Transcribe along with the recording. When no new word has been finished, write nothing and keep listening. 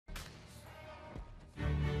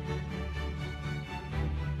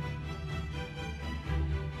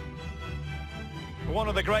One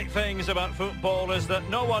of the great things about football is that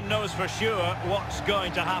no one knows for sure what's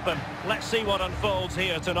going to happen. Let's see what unfolds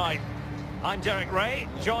here tonight. I'm Derek Ray,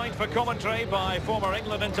 joined for commentary by former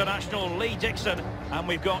England international Lee Dixon, and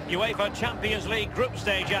we've got UEFA Champions League group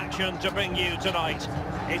stage action to bring you tonight.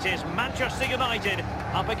 It is Manchester United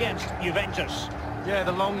up against Juventus. Yeah,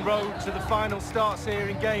 the long road to the final starts here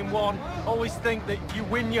in game one. Always think that if you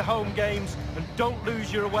win your home games and don't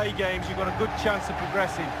lose your away games, you've got a good chance of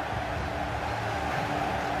progressing.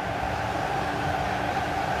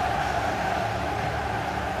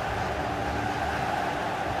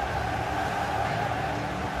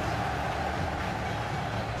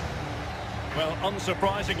 Well,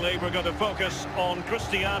 unsurprisingly, we're going to focus on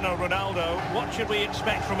Cristiano Ronaldo. What should we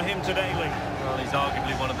expect from him today, Lee? Well, he's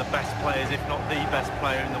arguably one of the best players, if not the best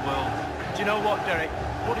player in the world. Do you know what, Derek?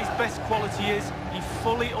 What his best quality is, he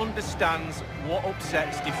fully understands what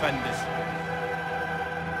upsets defenders.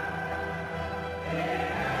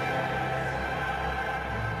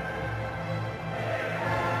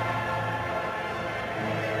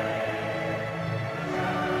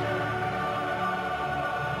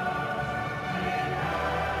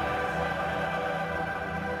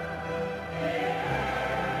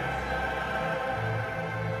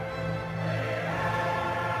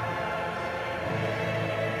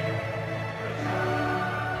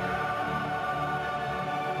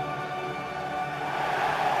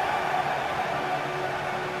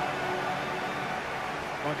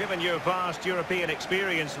 Well, given your vast European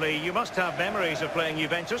experience, Lee, you must have memories of playing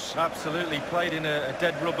Juventus. Absolutely. Played in a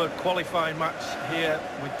dead rubber qualifying match here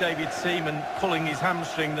with David Seaman pulling his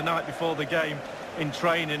hamstring the night before the game in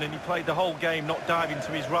training, and he played the whole game not diving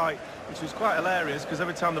to his right, which was quite hilarious because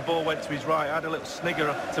every time the ball went to his right, I had a little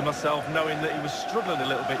snigger to myself knowing that he was struggling a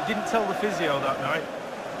little bit. He didn't tell the physio that night.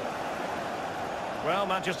 Well,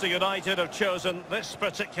 Manchester United have chosen this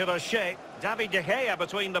particular shape. David De Gea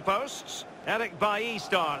between the posts. Eric Bailly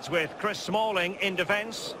starts with Chris Smalling in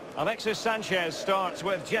defence. Alexis Sanchez starts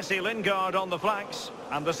with Jesse Lingard on the flanks.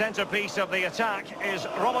 And the centrepiece of the attack is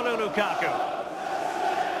Romelu Lukaku.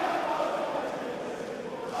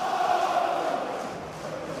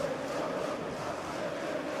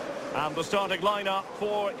 And the starting lineup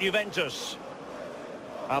for Juventus.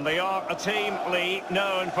 And they are a team, Lee,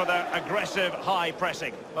 known for their aggressive high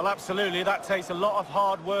pressing. Well, absolutely. That takes a lot of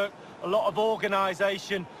hard work, a lot of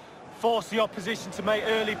organisation, force the opposition to make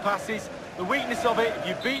early passes. The weakness of it, if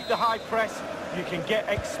you beat the high press, you can get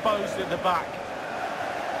exposed at the back.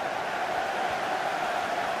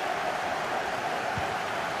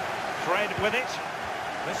 Fred with it.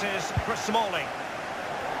 This is Chris Smalling.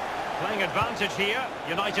 Playing advantage here.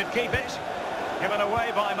 United keep it. Given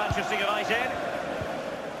away by Manchester United.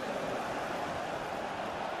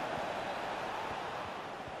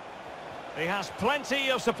 He has plenty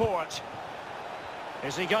of support.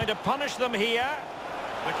 Is he going to punish them here?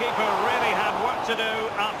 The keeper really had work to do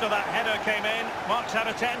after that header came in. Marks out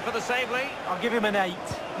of 10 for the save, Lee. I'll give him an 8.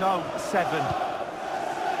 No, 7.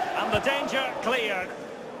 And the danger cleared.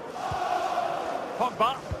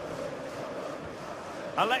 Pogba.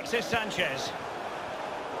 Alexis Sanchez.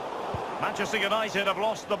 Manchester United have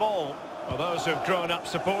lost the ball. Well, those who've grown up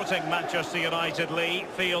supporting Manchester United, Lee,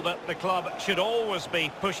 feel that the club should always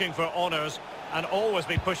be pushing for honours and always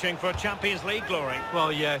be pushing for Champions League glory.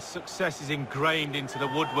 Well, yeah, success is ingrained into the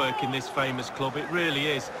woodwork in this famous club. It really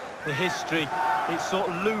is. The history, it sort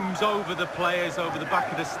of looms over the players, over the back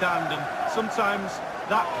of the stand, and sometimes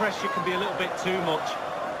that pressure can be a little bit too much.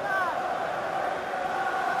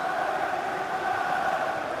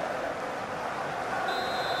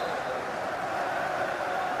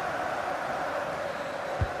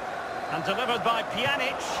 And delivered by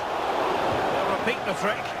Pjanic. They'll repeat the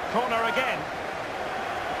trick. Corner again.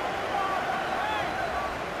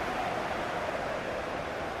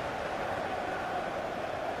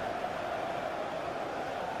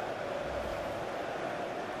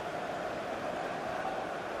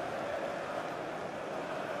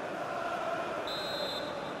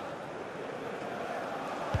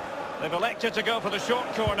 They've elected to go for the short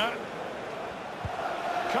corner.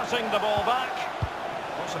 Cutting the ball back.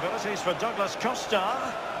 Possibilities for Douglas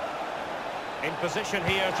Costa. In position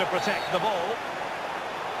here to protect the ball.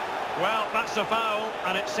 Well, that's a foul,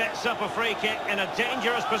 and it sets up a free kick in a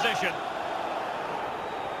dangerous position.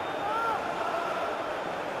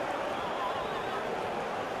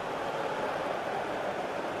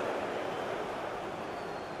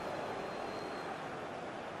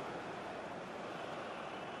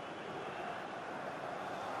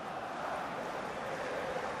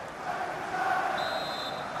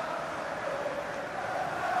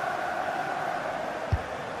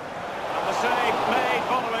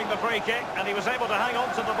 free kick, and he was able to hang on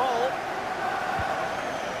to the ball.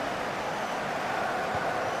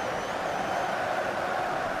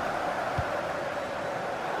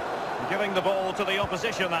 Giving the ball to the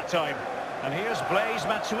opposition that time. And here's Blaise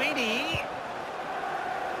Matuidi.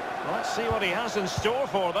 Well, let's see what he has in store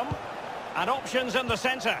for them. And options in the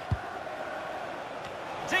centre.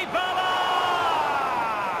 Dybala!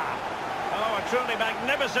 Oh, a truly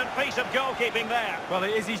magnificent piece of goalkeeping there. Well,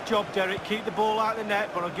 it is his job, Derek. Keep the ball out of the net,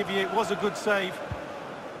 but I'll give you, it was a good save.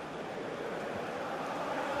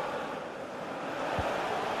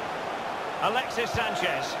 Alexis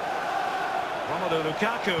Sanchez. Romelu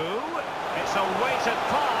Lukaku. It's a weighted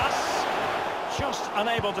pass. Just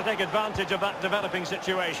unable to take advantage of that developing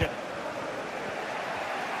situation.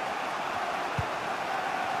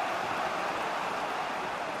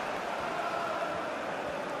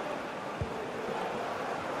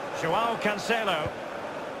 Joao Cancelo.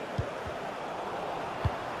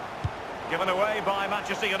 Given away by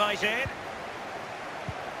Manchester United.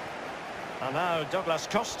 And now Douglas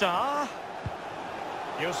Costa.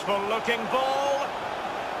 Useful looking ball.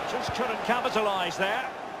 Just couldn't capitalise there.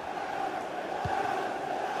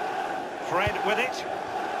 Fred with it.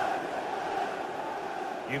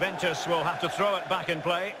 Juventus will have to throw it back in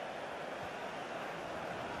play.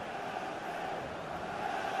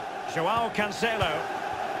 Joao Cancelo.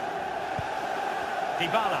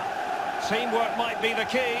 Dybala. Teamwork might be the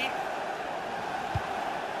key.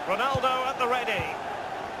 Ronaldo at the ready.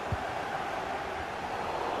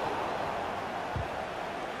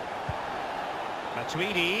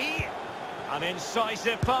 Matuidi, an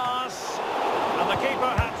incisive pass, and the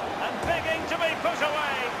keeper and begging to be put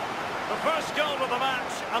away. The first goal of the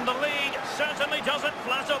match, and the lead certainly doesn't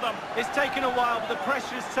flatter them. It's taken a while, but the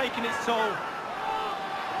pressure has taken its toll.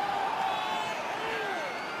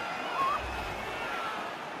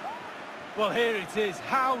 Well, here it is.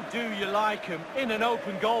 How do you like him? In an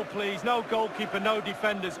open goal, please. No goalkeeper, no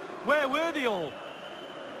defenders. Where were they all?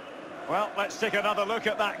 Well, let's take another look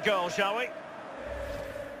at that goal, shall we?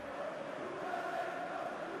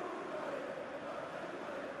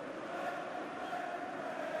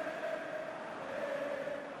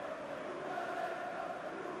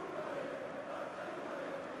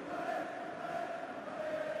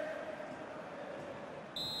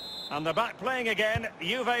 And they're back playing again.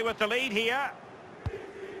 Juve with the lead here.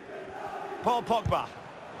 Paul Pogba.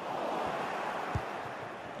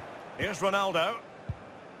 Here's Ronaldo.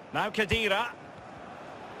 Now Khedira.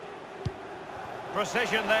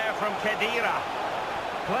 Precision there from Khedira.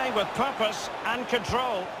 Playing with purpose and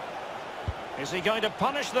control. Is he going to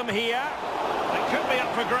punish them here? It could be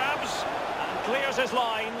up for grabs. And clears his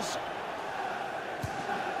lines.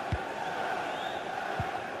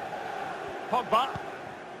 Pogba.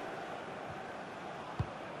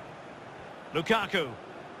 Lukaku.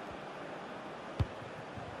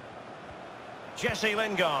 Jesse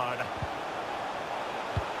Lingard.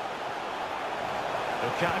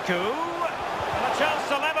 Lukaku. And a chance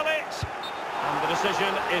to level it. And the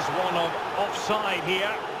decision is one of offside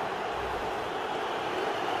here.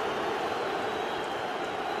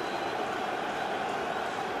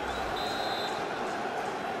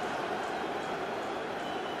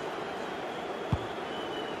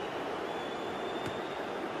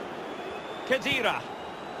 Khedira.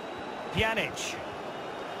 Pjanic.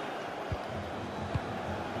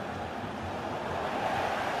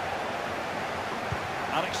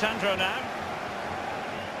 Alexandro now.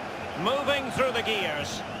 Moving through the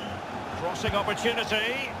gears. Crossing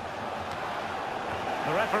opportunity.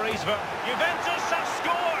 The referee's Juventus have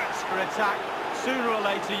scored! For attack, sooner or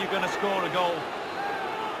later you're going to score a goal.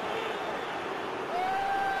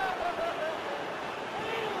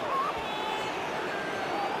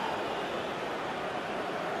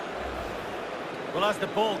 Well, as the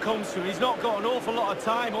ball comes to him, he's not got an awful lot of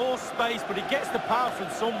time or space, but he gets the power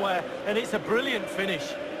from somewhere, and it's a brilliant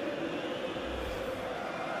finish.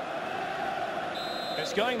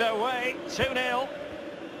 It's going their way, 2-0.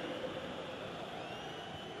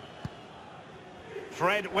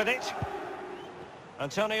 Fred with it.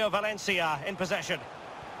 Antonio Valencia in possession.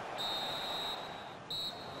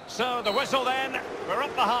 So the whistle then, we're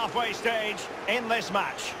up the halfway stage in this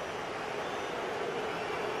match.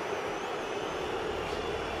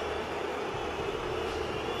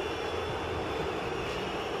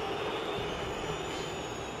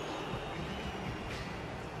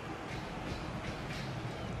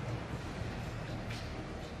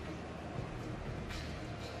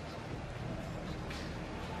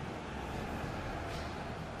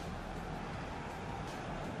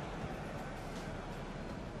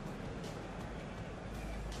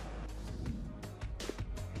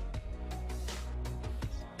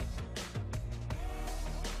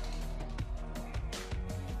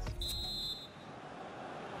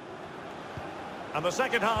 And the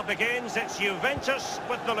second half begins. It's Juventus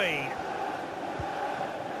with the lead.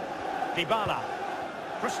 Dybala.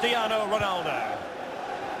 Cristiano Ronaldo.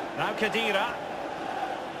 Now Khedira.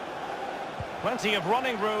 Plenty of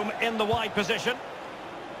running room in the wide position.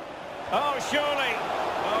 Oh, surely.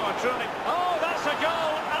 Oh, truly. Oh, that's a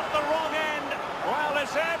goal at the wrong end. Well,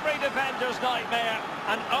 it's every defender's nightmare.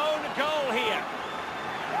 An own goal here.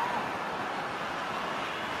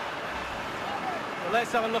 Well,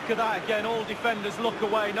 let's have a look at that again. All defenders look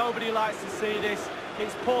away. Nobody likes to see this.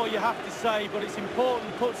 It's poor, you have to say, but it's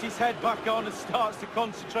important. Puts his head back on and starts to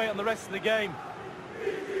concentrate on the rest of the game.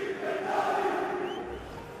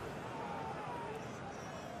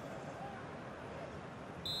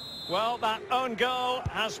 Well, that own goal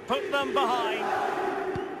has put them behind.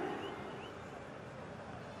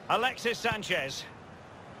 Alexis Sanchez.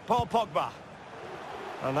 Paul Pogba.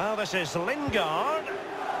 And now this is Lingard.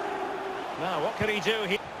 Now, what can he do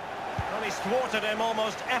here? Well, he's thwarted him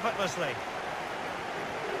almost effortlessly.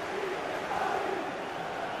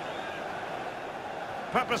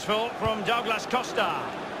 Purposeful from Douglas Costa.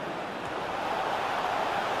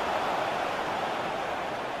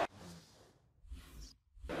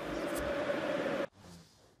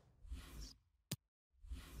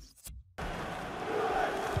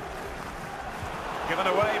 Given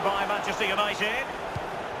away by Manchester United.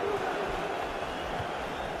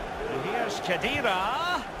 And here's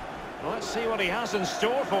Khedira. Let's see what he has in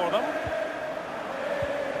store for them.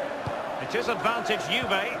 It is advantage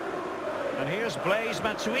Juve. And here's Blaise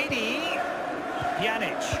Matuidi.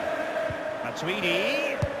 Pjanic.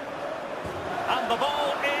 Matuidi. And the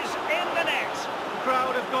ball is in the net. The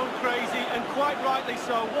crowd have gone crazy, and quite rightly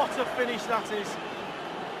so. What a finish that is.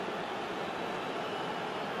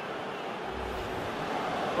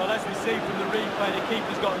 Well, as we see from the replay, the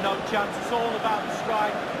keeper's got no chance. It's all about the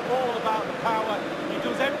strike, all about the power. He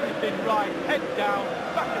does everything right. Head down,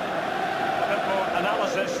 back of the net. A bit more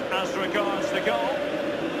analysis as regards the goal.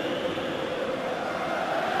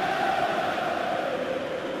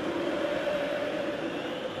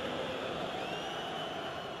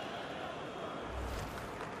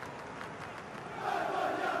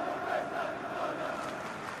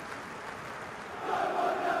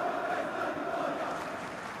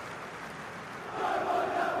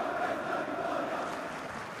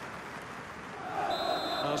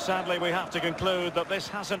 Sadly, we have to conclude that this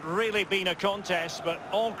hasn't really been a contest, but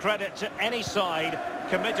all credit to any side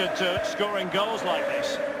committed to scoring goals like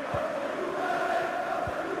this.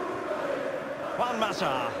 Juan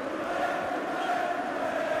Mata.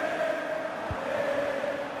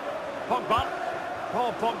 Pogba.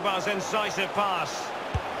 Paul Pogba's incisive pass.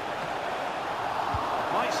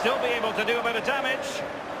 Might still be able to do a bit of damage.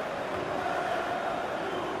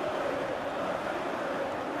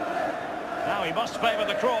 Now he must favour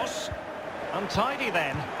the cross. Untidy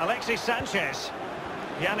then. Alexis Sanchez.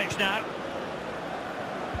 Pjanic now.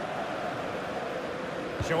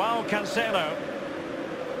 Joao Cancelo.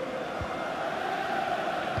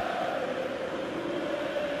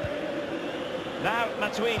 Now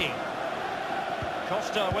Matuidi.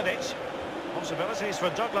 Costa with it. Possibilities for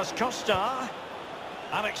Douglas Costa.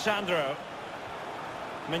 Alexandro.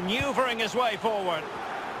 Manoeuvring his way forward.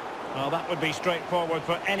 Well, that would be straightforward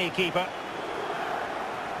for any keeper.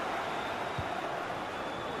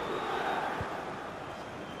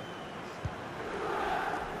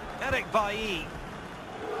 Eric Bailly.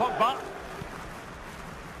 Pogba.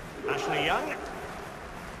 Ashley Young.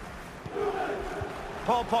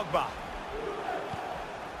 Paul Pogba.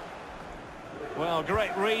 Well,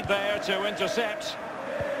 great read there to intercept.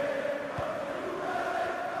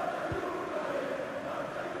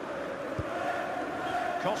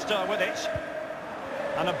 Costa with it.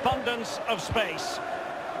 An abundance of space.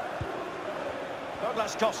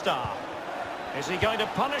 Douglas Costa. Is he going to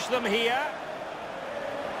punish them here?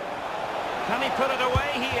 Can he put it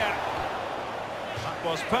away here? That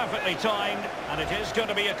was perfectly timed, and it is going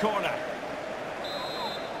to be a corner.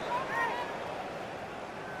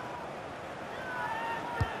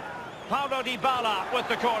 Paulo Dybala with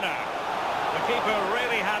the corner. The keeper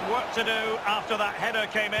really had work to do after that header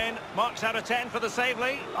came in. Marks out of 10 for the save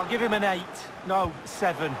lead. I'll give him an 8. No,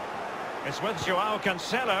 7. It's with Joao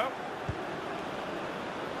Cancelo.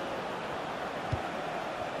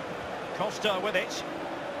 Costa with it.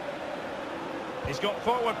 He's got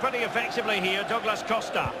forward pretty effectively here, Douglas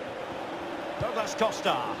Costa. Douglas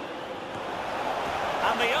Costa.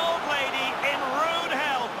 And the old lady in rude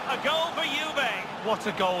health. A goal for Juve. What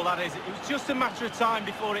a goal that is. It was just a matter of time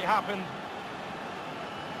before it happened.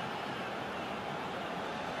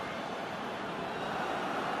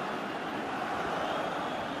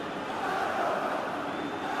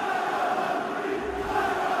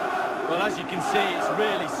 Well, as you can see, it's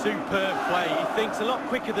really superb play. He thinks a lot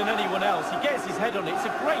quicker than anyone else. He gets his head on it. It's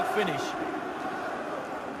a great finish.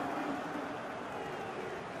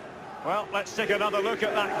 Well, let's take another look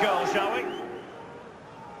at that goal, shall we?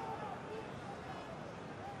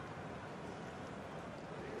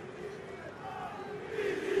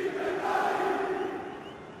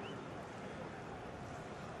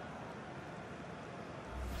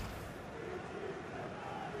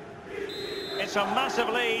 It's a massive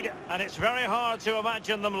lead, and it's very hard to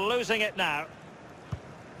imagine them losing it now.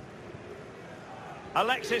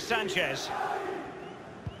 Alexis Sanchez.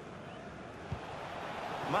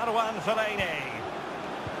 Marwan Fellaini.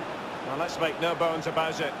 Well, let's make no bones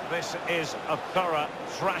about it. This is a thorough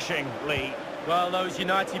thrashing, Lee. Well, those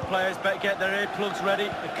United players better get their earplugs ready.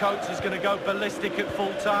 The coach is going to go ballistic at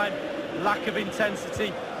full time. Lack of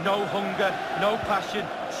intensity, no hunger, no passion.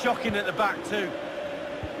 Shocking at the back too.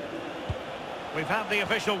 We've had the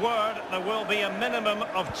official word. There will be a minimum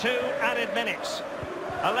of 2 added minutes.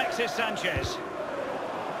 Alexis Sanchez.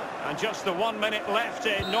 And just the 1 minute left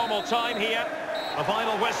in normal time here. A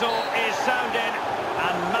final whistle is sounded,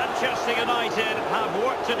 and Manchester United have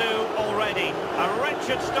work to do already. A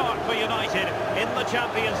wretched start for United in the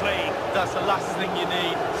Champions League. That's the last thing you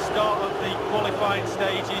need. Start of the qualifying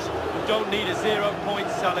stages. You don't need a 0-point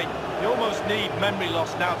sally. You almost need memory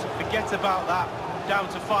loss now to forget about that. Down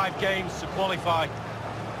to 5 games to qualify.